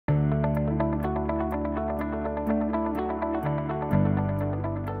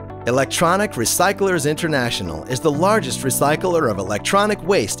Electronic Recyclers International is the largest recycler of electronic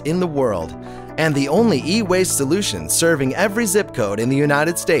waste in the world and the only e-waste solution serving every zip code in the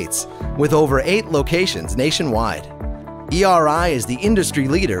United States, with over 8 locations nationwide. ERI is the industry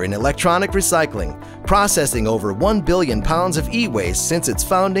leader in electronic recycling, processing over 1 billion pounds of e-waste since its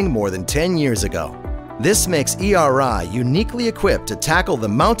founding more than 10 years ago. This makes ERI uniquely equipped to tackle the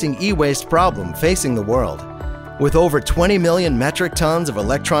mounting e-waste problem facing the world. With over 20 million metric tons of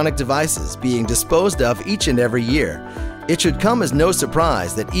electronic devices being disposed of each and every year, it should come as no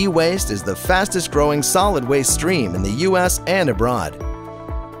surprise that e-waste is the fastest growing solid waste stream in the US and abroad.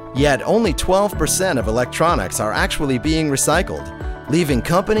 Yet only 12% of electronics are actually being recycled, leaving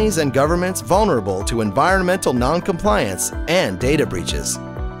companies and governments vulnerable to environmental non-compliance and data breaches.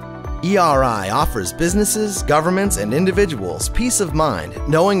 ERI offers businesses, governments, and individuals peace of mind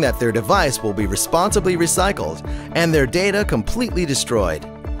knowing that their device will be responsibly recycled and their data completely destroyed.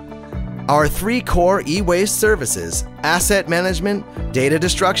 Our 3 core e-waste services, asset management, data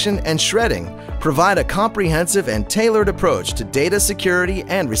destruction, and shredding, provide a comprehensive and tailored approach to data security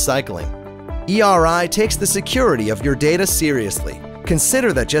and recycling. ERI takes the security of your data seriously.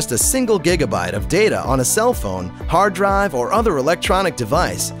 Consider that just a single gigabyte of data on a cell phone, hard drive, or other electronic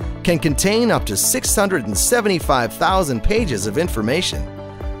device can contain up to 675,000 pages of information.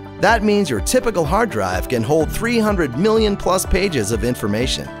 That means your typical hard drive can hold 300 million plus pages of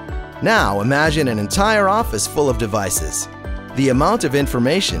information. Now imagine an entire office full of devices. The amount of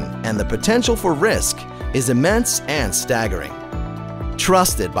information and the potential for risk is immense and staggering.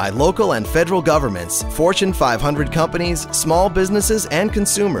 Trusted by local and federal governments, Fortune 500 companies, small businesses, and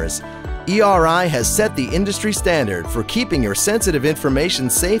consumers, ERI has set the industry standard for keeping your sensitive information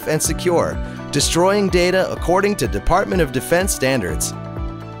safe and secure, destroying data according to Department of Defense standards.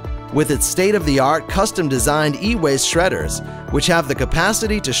 With its state-of-the-art custom-designed e-waste shredders, which have the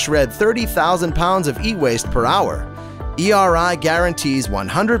capacity to shred 30,000 pounds of e-waste per hour, ERI guarantees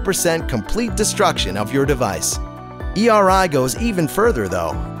 100% complete destruction of your device. ERI goes even further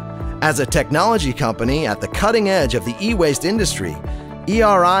though. As a technology company at the cutting edge of the e-waste industry,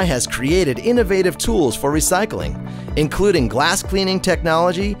 ERI has created innovative tools for recycling, including glass cleaning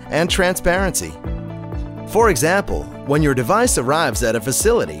technology and transparency. For example, when your device arrives at a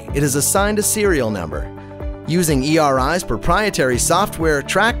facility, it is assigned a serial number. Using ERI's proprietary software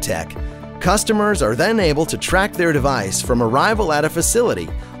TrackTech, customers are then able to track their device from arrival at a facility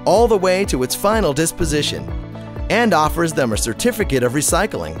all the way to its final disposition, and offers them a certificate of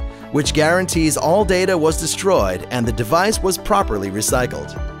recycling, which guarantees all data was destroyed and the device was properly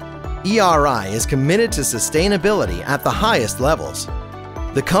recycled. ERI is committed to sustainability at the highest levels.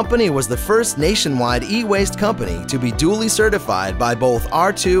 The company was the first nationwide e-waste company to be duly certified by both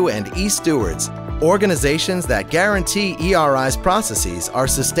R2 and E-Stewards, organizations that guarantee ERI's processes are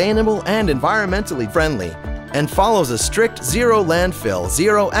sustainable and environmentally friendly, and follows a strict zero landfill,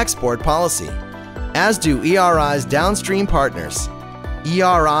 zero export policy, as do ERI's downstream partners.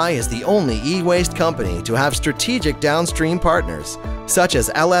 ERI is the only e-waste company to have strategic downstream partners, such as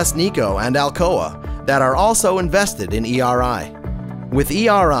LS Nico and Alcoa, that are also invested in ERI. With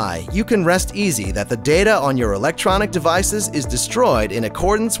ERI, you can rest easy that the data on your electronic devices is destroyed in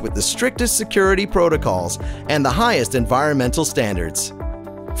accordance with the strictest security protocols and the highest environmental standards.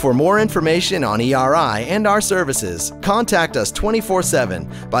 For more information on ERI and our services, contact us 24/7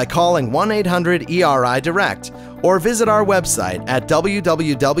 by calling 1-800-ERI-DIRECT or visit our website at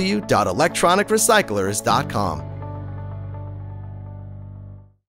www.electronicrecyclers.com.